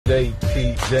the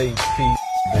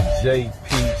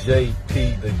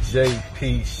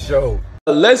JP show.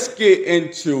 Let's get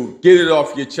into Get It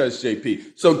Off Your Chest,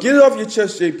 JP. So Get It Off Your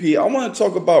Chest, JP, I want to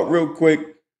talk about real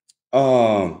quick,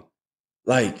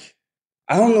 like,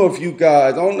 I don't know if you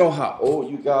guys, I don't know how old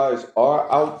you guys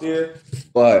are out there,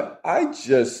 but I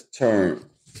just turned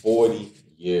 40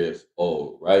 years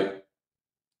old, right?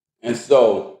 And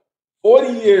so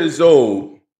 40 years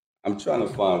old, I'm trying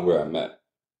to find where I'm at.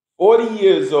 40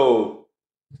 years old,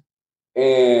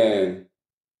 and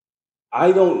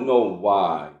I don't know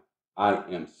why I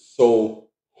am so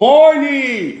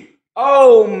horny.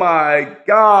 Oh my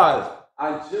God.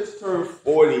 I just turned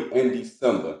 40 in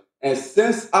December. And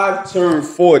since I've turned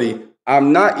 40,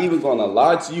 I'm not even going to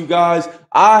lie to you guys,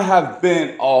 I have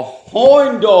been a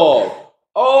horn dog.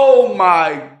 Oh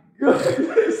my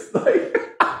goodness. Like,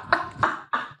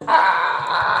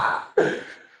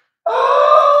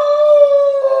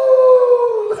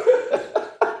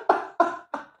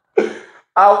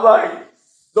 I'm like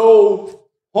so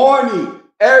horny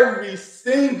every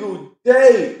single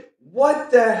day.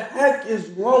 What the heck is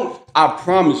wrong? I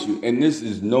promise you, and this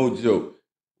is no joke.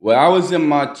 When I was in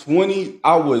my 20s,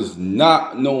 I was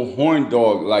not no horn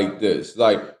dog like this.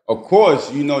 Like, of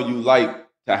course, you know, you like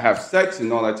to have sex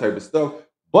and all that type of stuff.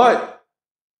 But,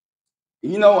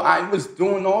 you know, I was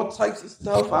doing all types of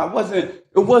stuff. It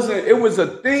was a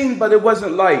thing, but it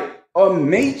wasn't like a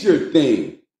major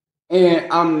thing.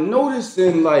 And I'm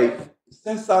noticing, like,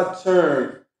 since I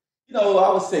turned, you know,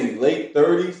 I would say late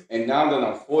 30s, and now that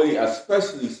I'm 40,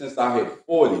 especially since I hit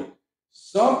 40,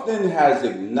 something has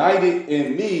ignited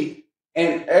in me,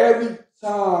 and every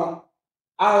time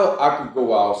I could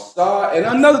go outside. And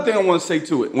another thing I want to say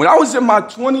to it, when I was in my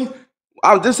 20s,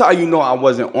 this is how you know I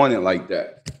wasn't on it like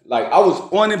that. Like, I was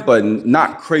on it, but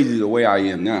not crazy the way I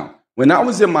am now. When I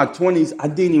was in my 20s, I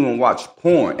didn't even watch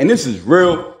porn. And this is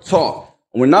real talk.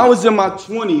 When I was in my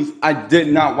 20s, I did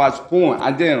not watch porn.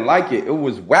 I didn't like it. It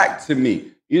was whack to me.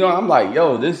 You know, I'm like,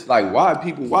 yo, this, like, why are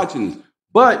people watching this?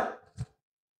 But,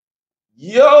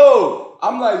 yo,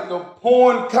 I'm like the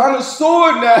porn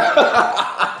connoisseur now.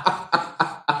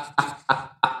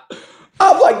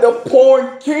 I'm like the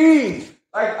porn king.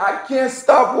 Like, I can't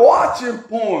stop watching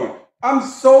porn. I'm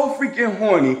so freaking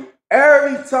horny.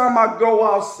 Every time I go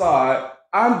outside,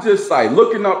 I'm just like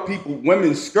looking up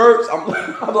women's skirts. I'm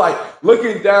like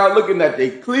looking down, looking at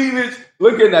their cleavage,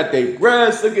 looking at their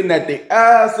breasts, looking at their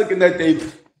ass, looking at their,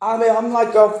 I'm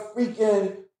like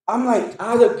I'm like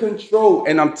out of control.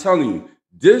 And I'm telling you,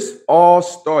 this all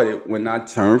started when I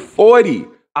turned 40.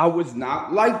 I was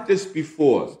not like this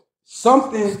before.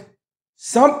 Something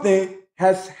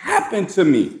has happened to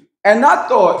me. And I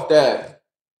thought that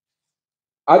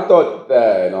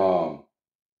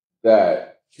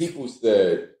people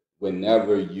said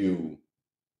whenever you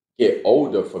get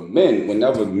older, for men,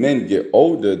 whenever men get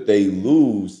older, they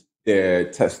lose their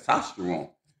testosterone.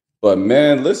 But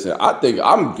man, listen, I think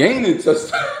I'm gaining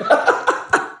testosterone.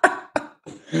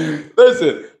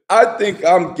 Listen, I think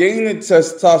I'm gaining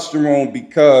testosterone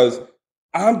because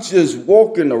I'm just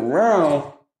walking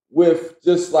around with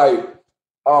just like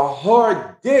a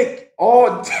hard dick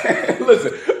all day.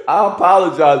 Listen, I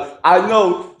apologize. I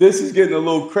know this is getting a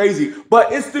little crazy,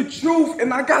 but it's the truth,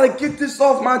 and I gotta get this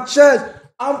off my chest.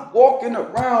 I'm walking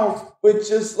around with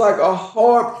just like a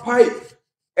hard pipe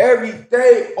every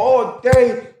day, all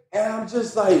day, and I'm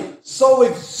just like so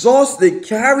exhausted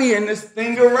carrying this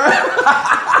thing around.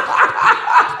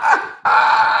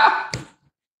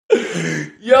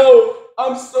 Yo,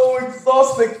 I'm so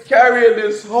exhausted carrying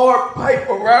this hard pipe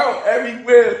around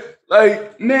everywhere.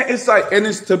 Like, man, it's like, and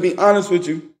it's, to be honest with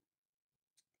you,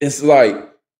 it's like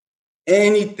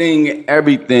anything,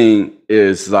 everything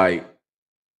is like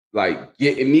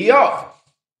getting me up.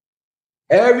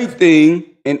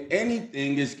 Everything and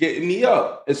anything is getting me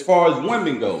up as far as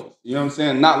women goes. You know what I'm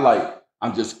saying? Not like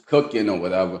I'm just cooking or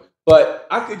whatever, but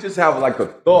I could just have like a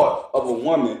thought of a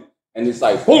woman and it's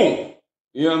like, boom.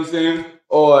 You know what I'm saying?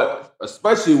 Or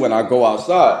especially when I go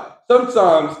outside.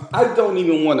 Sometimes I don't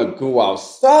even want to go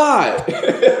outside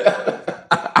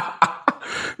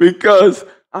because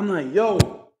I'm like, yo, as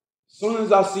soon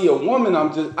as I see a woman,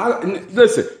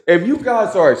 listen, if you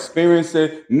guys are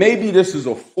experiencing, maybe this is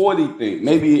a 40 thing.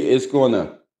 Maybe it's going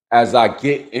to, as I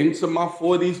get into my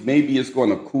 40s, maybe it's going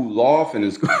to cool off and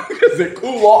it's going to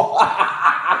cool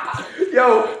off.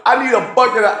 Yo, I need a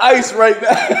bucket of ice right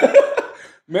now.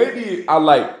 Maybe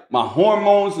my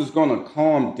hormones is going to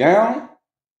calm down.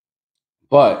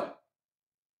 But,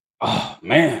 oh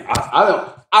man,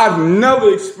 I've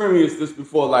never experienced this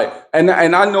before. Like, and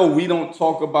I know we don't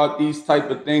talk about these type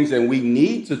of things, and we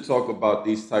need to talk about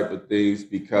these type of things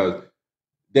because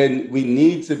then we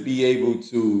need to be able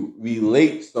to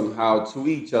relate somehow to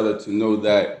each other to know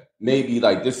that maybe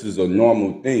like this is a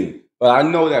normal thing. But I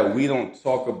know that we don't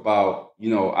talk about,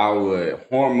 our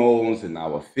hormones and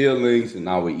our feelings and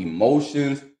our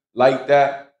emotions like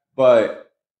that.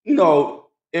 But,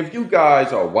 if you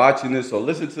guys are watching this or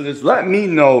listen to this, let me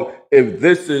know if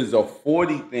this is a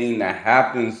 40 thing that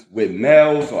happens with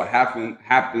males or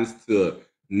happens to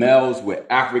males with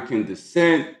African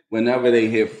descent whenever they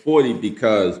hit 40.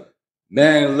 Because,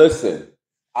 man, listen,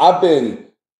 I've been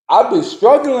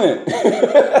struggling.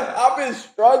 I've been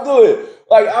struggling.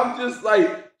 Like, I'm just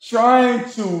like trying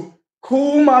to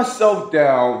cool myself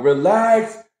down,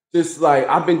 relax. Just like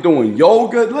I've been doing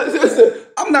yoga. Listen,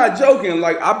 I'm not joking.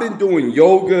 Like, I've been doing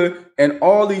yoga and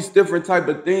all these different type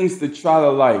of things to try to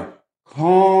like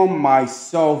calm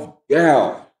myself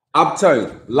down. I'm telling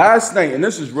you, last night, and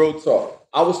this is real talk.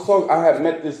 I had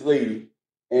met this lady,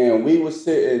 and we was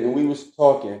sitting and we was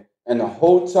talking, and the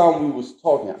whole time we was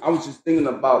talking, I was just thinking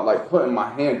about like putting my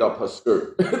hand up her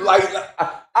skirt. Like,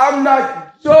 I'm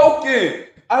not joking.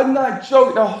 I'm not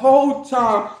joking the whole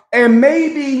time. And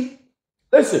maybe,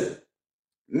 listen,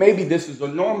 maybe this is a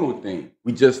normal thing.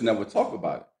 We just never talk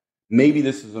about it. Maybe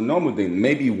this is a normal thing.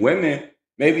 Maybe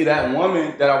that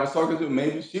woman that I was talking to,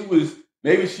 maybe she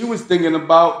was thinking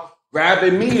about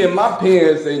grabbing me in my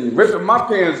pants and ripping my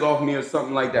pants off me or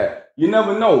something like that. You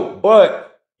never know.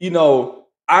 But,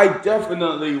 I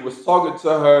definitely was talking to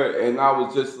her and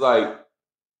I'm just like,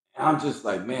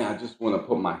 man, I just want to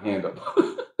put my hand up.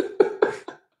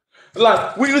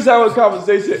 Like, we was having a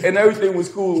conversation and everything was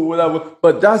cool or whatever,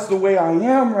 but that's the way I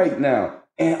am right now.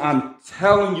 And I'm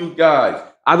telling you guys,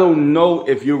 I don't know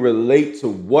if you relate to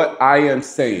what I am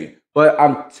saying, but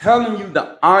I'm telling you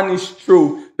the honest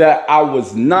truth that I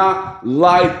was not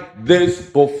like this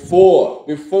before.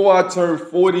 Before I turned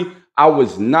 40, I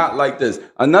was not like this.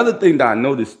 Another thing that I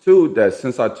noticed too, that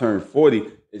since I turned 40,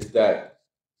 is that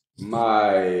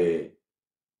my,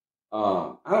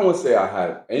 I don't want to say I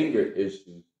have anger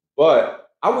issues, but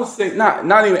I would say not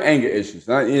even anger issues.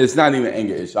 It's not even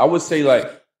anger issues. I would say like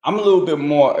I'm a little bit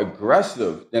more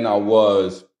aggressive than I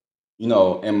was,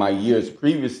 in my years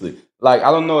previously. Like,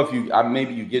 I don't know if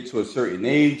maybe you get to a certain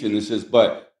age and it's just,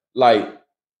 but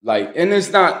and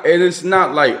it's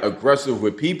not like aggressive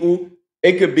with people.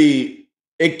 It can be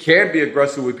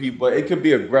aggressive with people, but it could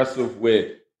be aggressive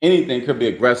with anything. It could be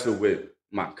aggressive with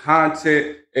my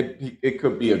content. It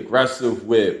could be aggressive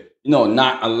with,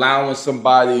 not allowing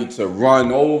somebody to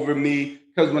run over me.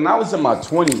 Because when I was in my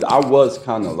 20s, I was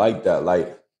kind of like that.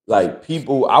 Like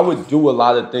people, I would do a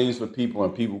lot of things with people,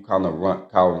 and people kind of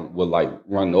would like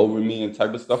run over me and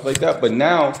type of stuff like that. But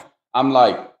now I'm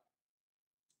like,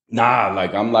 nah,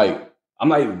 like I'm like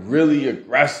really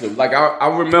aggressive. Like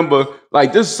I remember,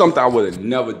 like, this is something I would have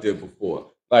never did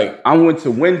before. Like, I went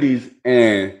to Wendy's,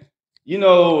 and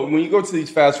when you go to these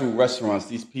fast food restaurants,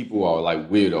 these people are like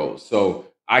weirdos. So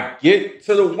I get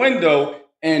to the window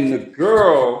and the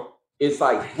girl is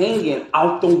like hanging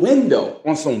out the window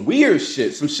on some weird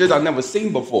shit, some shit I've never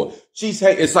seen before.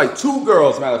 It's like two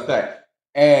girls, matter of fact,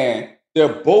 and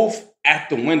they're both at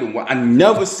the window. I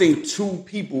never seen two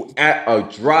people at a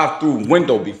drive-through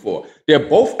window before. They're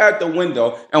both at the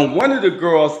window, and one of the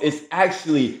girls is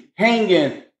actually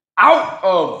hanging out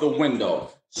of the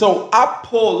window. So I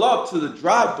pull up to the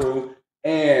drive-through,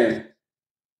 and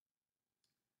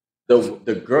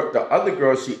the other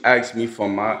girl, she asked me for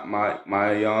my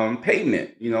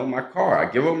payment, my card.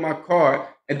 I give her my card,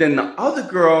 and then the other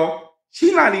girl,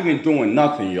 she's not even doing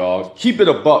nothing, y'all. Keep it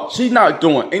a buck. She's not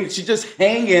doing, and she's just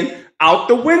hanging out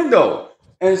the window.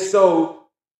 And so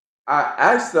I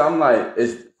asked her, I'm like,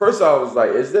 first I was like,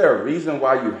 is there a reason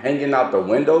why you hanging out the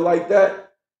window like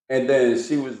that? And then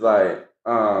she was like,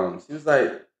 I'm just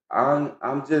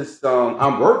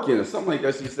I'm working or something like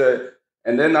that, she said.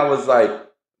 And then I was like,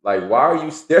 why are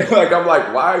you staring? Like, I'm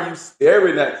like, why are you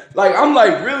staring at? Like, I'm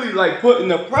like really like putting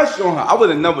the pressure on her. I would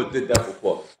have never did that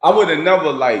before. I would have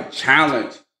never like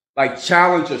challenged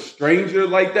a stranger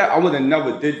like that. I would have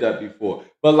never did that before.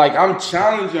 But like, I'm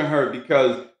challenging her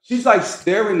because she's like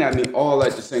staring at me all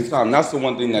at the same time. That's the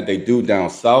one thing that they do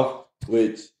down south,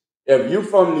 which if you're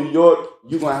from New York,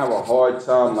 you're gonna have a hard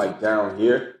time like down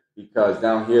here, because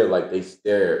down here, like,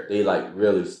 they like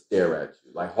really stare at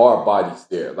you, like hard body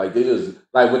stare. Like, they just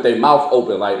like with their mouth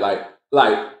open, like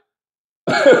like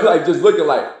just looking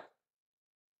like.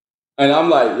 And I'm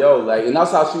like, yo, like, and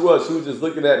that's how she was. She was just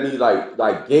looking at me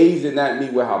like gazing at me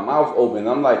with her mouth open.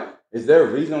 I'm like, is there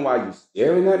a reason why you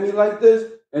staring at me like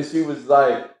this? And she was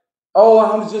like, oh,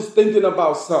 I was just thinking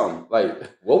about something. Like,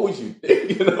 what was you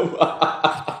thinking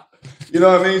about? You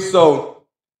know what I mean? So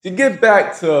to get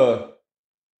back to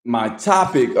my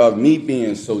topic of me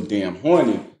being so damn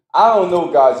horny. I don't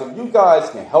know, guys. If you guys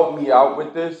can help me out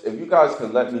with this, if you guys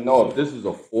can let me know if this is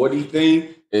a 40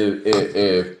 thing,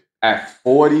 if at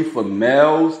 40 for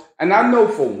males, and I know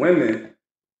for women,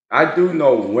 I do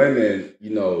know women,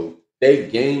 they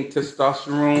gain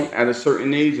testosterone at a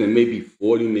certain age, and maybe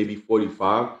 40, maybe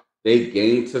 45, they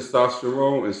gain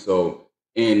testosterone. And so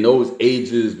in those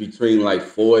ages between like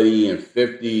 40 and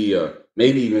 50,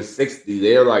 maybe even 60,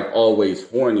 they're like always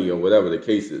horny or whatever the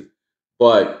case is.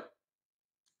 But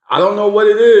I don't know what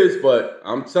it is, but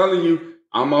I'm telling you,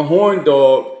 I'm a horn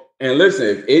dog. And listen,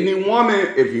 if any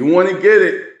woman, if you want to get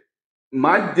it,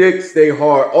 my dick stay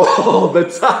hard all the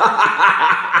time.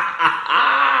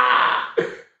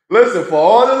 Listen, for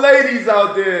all the ladies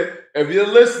out there, if you're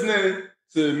listening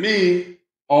to me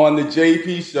on the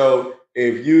JP show,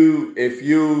 if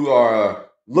you are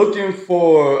looking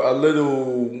for a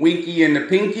little winky in the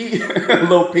pinky, a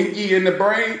little pinky in the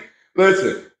brain,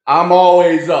 listen, I'm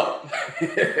always up.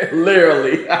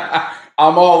 Literally,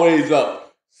 I'm always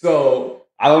up. So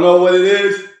I don't know what it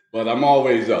is, but I'm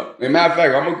always up. As a matter of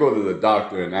fact, I'm gonna go to the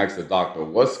doctor and ask the doctor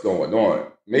what's going on.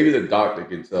 Maybe the doctor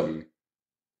can tell me.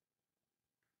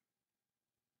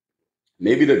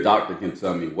 Maybe the doctor can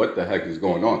tell me what the heck is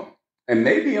going on. And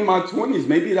maybe in my 20s,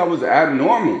 maybe that was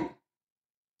abnormal.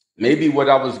 Maybe what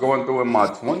I was going through in my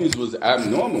 20s was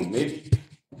abnormal. Maybe,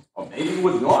 or maybe it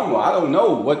was normal. I don't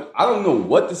know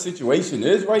what the situation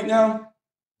is right now.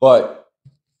 But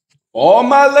all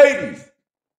my ladies,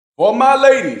 for my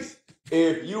ladies,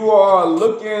 if you are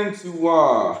looking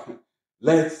to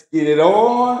let's get it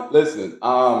on, listen,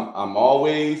 I'm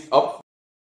always up